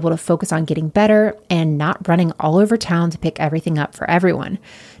and to be able to focus on getting better and not running all over town to pick everything up for everyone.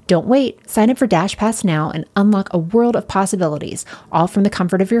 Don't wait. Sign up for Dash Pass now and unlock a world of possibilities, all from the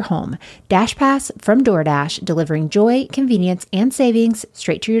comfort of your home. Dash Pass from DoorDash, delivering joy, convenience, and savings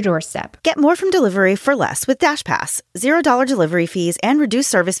straight to your doorstep. Get more from delivery for less with Dash Pass. $0 delivery fees and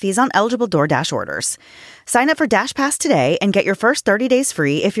reduced service fees on eligible DoorDash orders. Sign up for Dash Pass today and get your first 30 days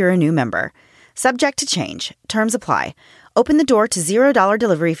free if you're a new member. Subject to change. Terms apply. Open the door to $0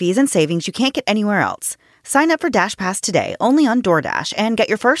 delivery fees and savings you can't get anywhere else. Sign up for Dash Pass today only on DoorDash and get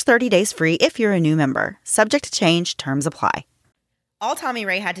your first 30 days free if you're a new member. Subject to change. Terms apply. All Tommy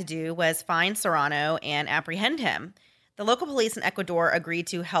Ray had to do was find Serrano and apprehend him. The local police in Ecuador agreed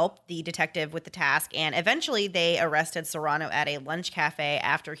to help the detective with the task, and eventually they arrested Serrano at a lunch cafe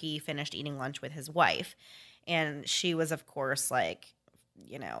after he finished eating lunch with his wife. And she was, of course, like,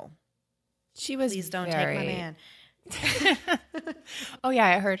 she was please don't take my man. Oh, yeah,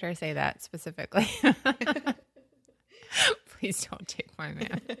 I heard her say that specifically. Please don't take my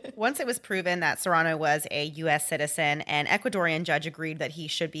man. Once it was proven that Serrano was a U.S. citizen, an Ecuadorian judge agreed that he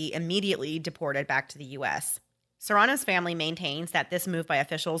should be immediately deported back to the U.S. Serrano's family maintains that this move by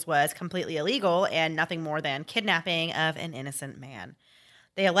officials was completely illegal and nothing more than kidnapping of an innocent man.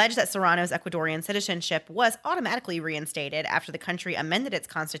 They allege that Serrano's Ecuadorian citizenship was automatically reinstated after the country amended its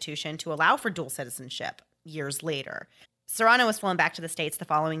constitution to allow for dual citizenship years later. Serrano was flown back to the States the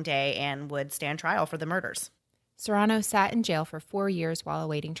following day and would stand trial for the murders. Serrano sat in jail for 4 years while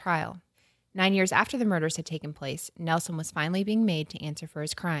awaiting trial. 9 years after the murders had taken place, Nelson was finally being made to answer for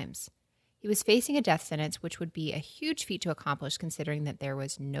his crimes. He was facing a death sentence, which would be a huge feat to accomplish considering that there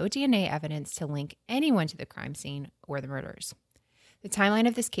was no DNA evidence to link anyone to the crime scene or the murders. The timeline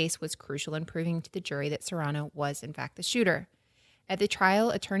of this case was crucial in proving to the jury that Serrano was, in fact, the shooter. At the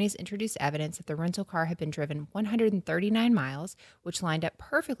trial, attorneys introduced evidence that the rental car had been driven 139 miles, which lined up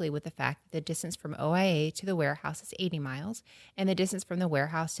perfectly with the fact that the distance from OIA to the warehouse is 80 miles, and the distance from the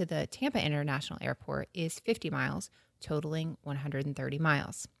warehouse to the Tampa International Airport is 50 miles, totaling 130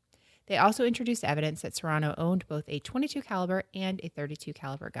 miles. They also introduced evidence that Serrano owned both a .22 caliber and a .32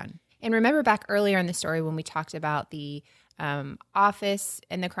 caliber gun. And remember back earlier in the story when we talked about the office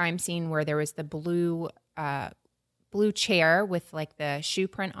and the crime scene where there was the blue chair with like the shoe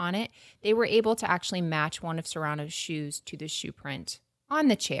print on it, they were able to actually match one of Serrano's shoes to the shoe print on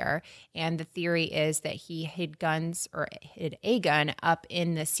the chair. And the theory is that he hid a gun up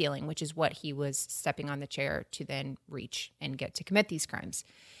in the ceiling, which is what he was stepping on the chair to then reach and get to commit these crimes.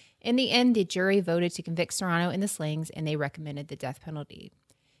 In the end, the jury voted to convict Serrano in the slayings, and they recommended the death penalty.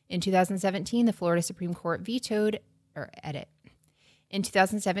 In 2017, the Florida Supreme Court In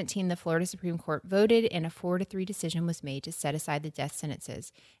 2017, the Florida Supreme Court voted, and a 4-3 decision was made to set aside the death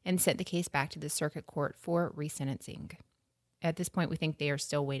sentences and sent the case back to the circuit court for resentencing. At this point, we think they are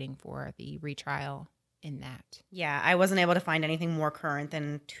still waiting for the retrial in that. Yeah, I wasn't able to find anything more current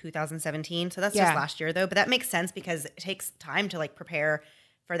than 2017, so that's just last year, though. But that makes sense because it takes time to prepare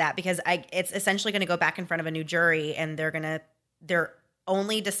for that because it's essentially going to go back in front of a new jury, and they're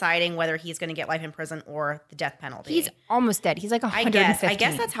only deciding whether he's going to get life in prison or the death penalty. He's almost dead. He's like 115. I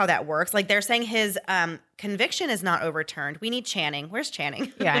guess that's how that works. Like they're saying his conviction is not overturned. We need Channing. Where's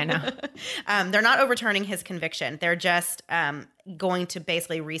Channing? Yeah, I know. They're not overturning his conviction. They're just going to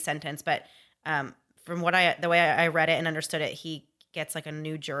basically resentence. But from the way I read it and understood it, he gets like a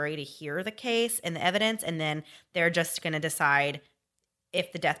new jury to hear the case and the evidence, and then they're just going to decide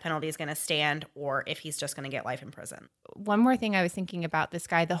if the death penalty is going to stand or if he's just going to get life in prison. One more thing I was thinking about this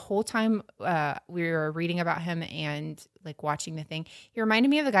guy the whole time we were reading about him and like watching the thing. He reminded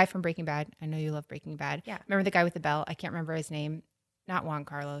me of the guy from Breaking Bad. I know you love Breaking Bad. Yeah. Remember the guy with the belt? I can't remember his name. Not Juan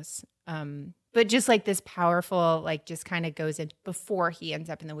Carlos. But just like this powerful, like just kind of goes in before he ends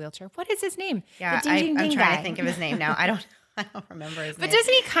up in the wheelchair. What is his name? Yeah, the ding, I'm ding trying guy. to think of his name now. I don't remember his name. But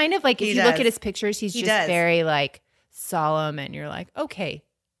doesn't he kind of like, if you look at his pictures, he's just very like solemn and you're like, okay.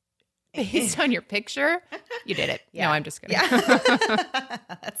 Based on your picture, you did it. Yeah. No, I'm just kidding. Yeah.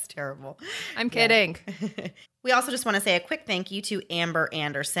 That's terrible. I'm kidding. We also just want to say a quick thank you to Amber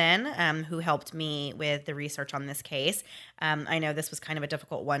Anderson, who helped me with the research on this case. I know this was kind of a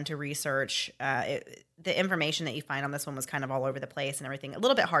difficult one to research. The information that you find on this one was kind of all over the place and everything, a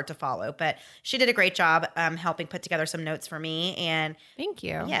little bit hard to follow, but she did a great job helping put together some notes for me. And thank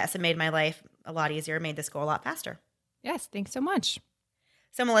you. Yes, it made my life a lot easier, made this go a lot faster. Yes, thanks so much.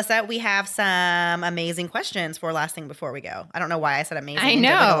 So, Melissa, we have some amazing questions for last thing before we go. I don't know why I said amazing. I know.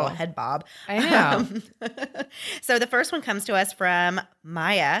 Like a little head bob. I know. So the first one comes to us from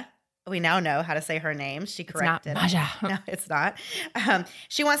Maya. We now know how to say her name. She corrected. It's not Maja. No, it's not.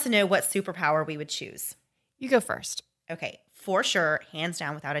 She wants to know what superpower we would choose. You go first. Okay. For sure, hands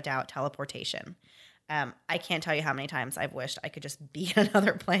down, without a doubt, teleportation. I can't tell you how many times I've wished I could just be in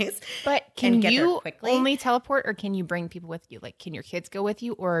another place. But can get you there quickly. Only teleport, or can you bring people with you? Like, can your kids go with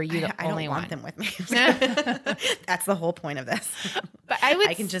you, or are you the only one? I don't want them with me. That's the whole point of this. But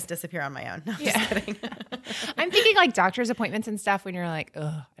I can just disappear on my own. No, I'm just kidding. I'm thinking like doctor's appointments and stuff when you're like, ugh,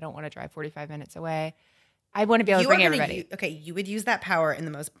 I don't want to drive 45 minutes away. I want to be able to bring everybody. You would use that power in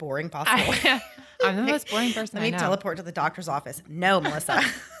the most boring possible way. I'm the most boring person I know. Let me teleport to the doctor's office. No, Melissa.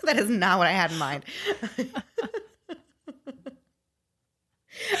 That is not what I had in mind.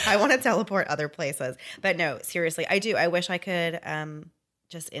 I want to teleport other places. But no, seriously, I do. I wish I could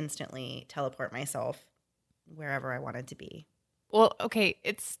just instantly teleport myself wherever I wanted to be. Well, okay,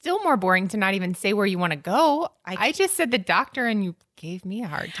 it's still more boring to not even say where you want to go. I just said the doctor and you gave me a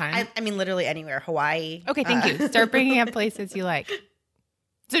hard time. I mean, literally anywhere. Hawaii. Okay, thank you. Start bringing up places you like.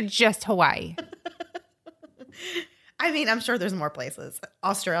 So just Hawaii. I mean, I'm sure there's more places.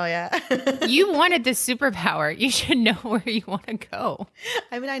 Australia. You wanted the superpower. You should know where you want to go.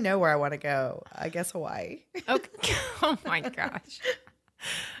 I mean, I know where I want to go. I guess Hawaii. Okay. Oh my gosh.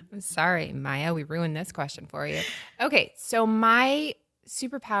 I'm sorry, Maya. We ruined this question for you. Okay, so my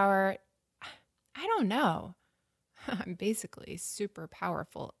superpower, I don't know. I'm basically super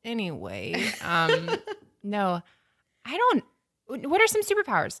powerful anyway. No, I don't. What are some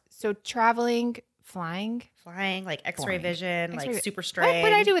superpowers? So traveling, flying, like X-ray vision, X-ray, like super strength. What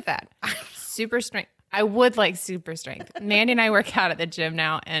would I do with that? Super strength. I would like super strength. Mandy and I work out at the gym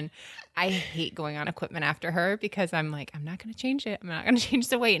now, and I hate going on equipment after her because I'm like, I'm not going to change it. I'm not going to change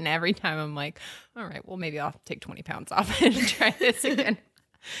the weight. And every time I'm like, all right, well, maybe I'll take 20 pounds off and try this again.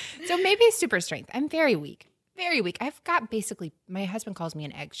 So maybe super strength. I'm very weak. Very weak. I've got basically, my husband calls me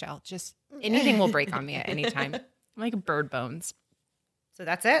an eggshell. Just anything will break on me at any time. I'm like bird bones. So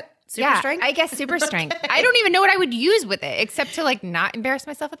that's it? Super strength? I guess super strength. Okay. I don't even know what I would use with it except to like not embarrass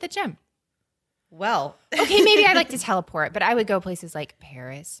myself at the gym. Well. Okay, maybe I'd like to teleport, but I would go places like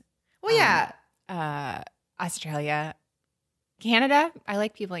Paris. Well, yeah. Australia, Canada. I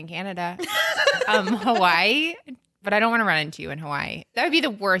like people in Canada. Hawaii, but I don't want to run into you in Hawaii. That would be the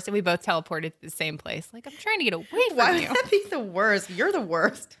worst if we both teleported to the same place. Like, I'm trying to get away from you. Why would that be the worst? You're the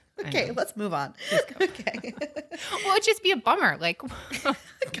worst. Okay, let's move on. Okay. Well, it'd just be a bummer. Like,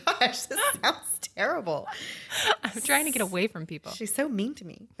 gosh, this sounds terrible. I'm trying to get away from people. She's so mean to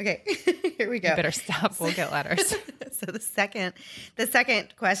me. Okay, here we go. You better stop. We'll get letters. So the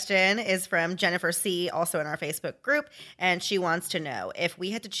second question is from Jennifer C., also in our Facebook group, and she wants to know if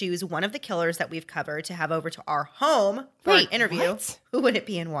we had to choose one of the killers that we've covered to have over to our home for an interview, who would it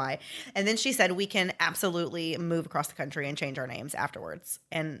be and why? And then she said we can absolutely move across the country and change our names afterwards.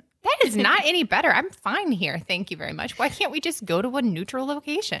 And that is not any better. I'm fine here. Thank you very much. Why can't we just go to a neutral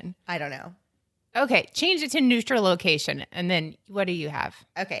location? I don't know. Okay, change it to neutral location. And then what do you have?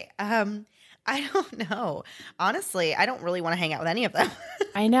 Okay. I don't know. Honestly, I don't really want to hang out with any of them.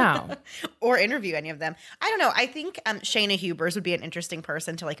 I know. Or interview any of them. I don't know. I think Shayna Hubers would be an interesting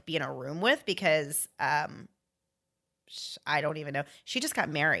person to like be in a room with because I don't even know. She just got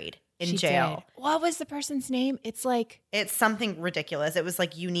married in jail. Did. What was the person's name? It's something ridiculous. It was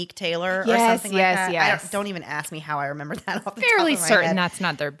like Unique Taylor or yes, something yes, like that. Yes. Don't even ask me how I remember that off the fairly top of my certain head. that's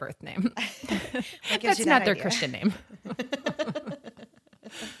not their birth name. That's not their Christian name.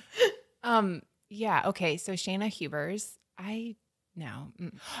 Yeah. Okay. So Shayna Hubers, I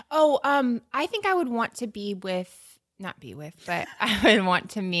think I would want to but I would want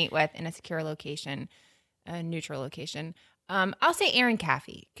to meet with in a secure location, a neutral location. I'll say Erin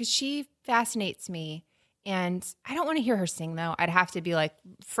Caffey because she fascinates me, and I don't want to hear her sing though. I'd have to be like,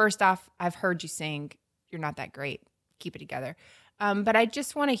 first off, I've heard you sing. You're not that great. Keep it together. But I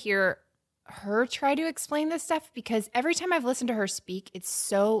just want to hear her try to explain this stuff because every time I've listened to her speak, it's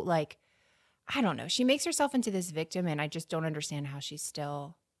so like, I don't know. She makes herself into this victim, and I just don't understand how she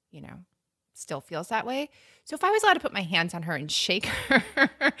still feels that way. So if I was allowed to put my hands on her and shake her,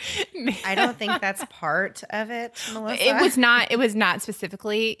 I don't think that's part of it, Melissa. It was not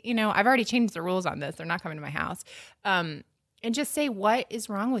specifically, I've already changed the rules on this. They're not coming to my house. And just say, what is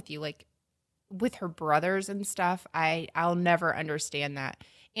wrong with you? Like with her brothers and stuff, I'll never understand that.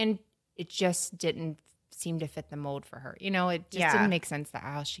 And it just didn't seem to fit the mold for her. It just didn't make sense that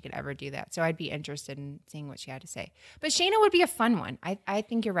how she could ever do that. So I'd be interested in seeing what she had to say. But Shayna would be a fun one. I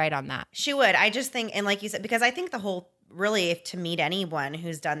think you're right on that. She would. I just think, and like you said, because I think the whole, really, if to meet anyone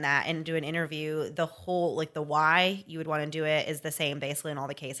who's done that and do an interview, the whole, like the why you would want to do it is the same basically in all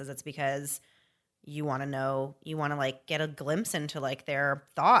the cases. It's because you want to know, you want to like get a glimpse into like their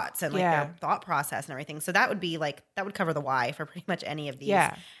thoughts and like their thought process and everything. So that would be like, that would cover the why for pretty much any of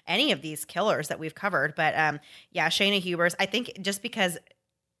these killers that we've covered. But Shayna Hubers, I think just because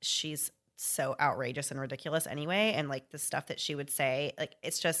she's so outrageous and ridiculous anyway, and like the stuff that she would say, like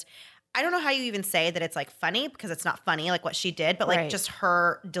it's just, I don't know how you even say that it's like funny because it's not funny like what she did, but like just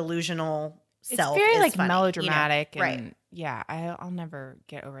her delusional self. It's very is like funny, melodramatic, and right? Yeah, I'll never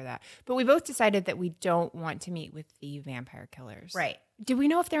get over that. But we both decided that we don't want to meet with the vampire killers. Right. Do we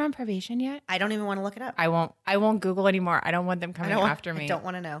know if they're on probation yet? I don't even want to look it up. I won't Google anymore. I don't want them coming after me. I don't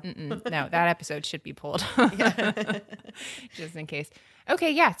want to know. No, that episode should be pulled. Just in case.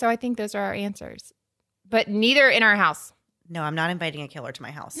 Okay, yeah. So I think those are our answers. But neither in our house. No, I'm not inviting a killer to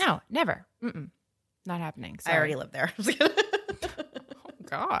my house. No, never. Not happening. Sorry. I already live there.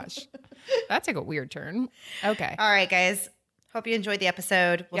 Gosh, that took a weird turn. Okay. All right, guys. Hope you enjoyed the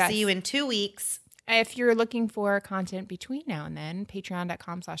episode. We'll see you in 2 weeks. If you're looking for content between now and then,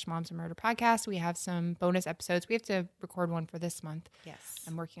 patreon.com/momsandmurderpodcast. We have some bonus episodes. We have to record one for this month. Yes.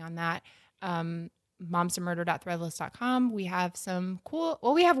 I'm working on that. momsandmurder.threadless.com. We have some cool,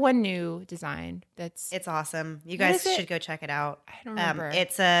 we have one new design it's awesome. You guys should go check it out. I don't remember.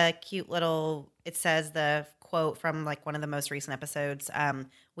 It's a cute little, it says the quote from like one of the most recent episodes.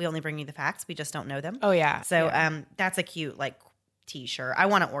 We only bring you the facts. We just don't know them. Oh yeah. So that's a cute like t-shirt. I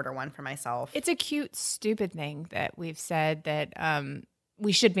want to order one for myself. It's a cute, stupid thing that we've said that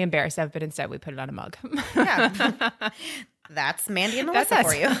we should be embarrassed of, but instead we put it on a mug. Yeah. That's Mandy and Melissa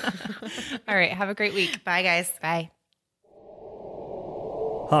for you. All right. Have a great week. Bye, guys. Bye.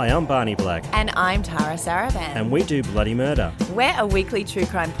 Hi, I'm Barney Black. And I'm Tara Saravan. And we do Bloody Murder. We're a weekly true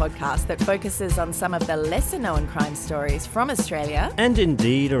crime podcast that focuses on some of the lesser known crime stories from Australia. And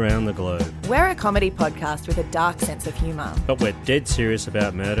indeed around the globe. We're a comedy podcast with a dark sense of humour. But we're dead serious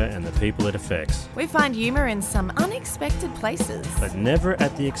about murder and the people it affects. We find humour in some unexpected places. But never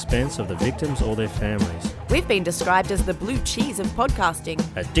at the expense of the victims or their families. We've been described as the blue cheese of podcasting.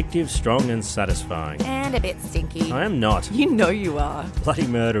 Addictive, strong and satisfying. And a bit stinky. I am not. You know you are. Bloody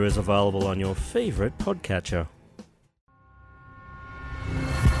Murder is available on your favourite podcatcher.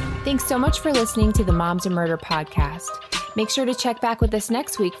 Thanks so much for listening to the Moms and Murder podcast. Make sure to check back with us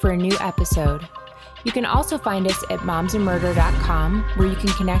next week for a new episode. You can also find us at momsandmurder.com, where you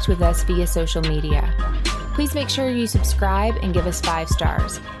can connect with us via social media. Please make sure you subscribe and give us 5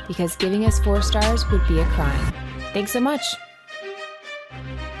 stars, because giving us 4 stars would be a crime. Thanks so much.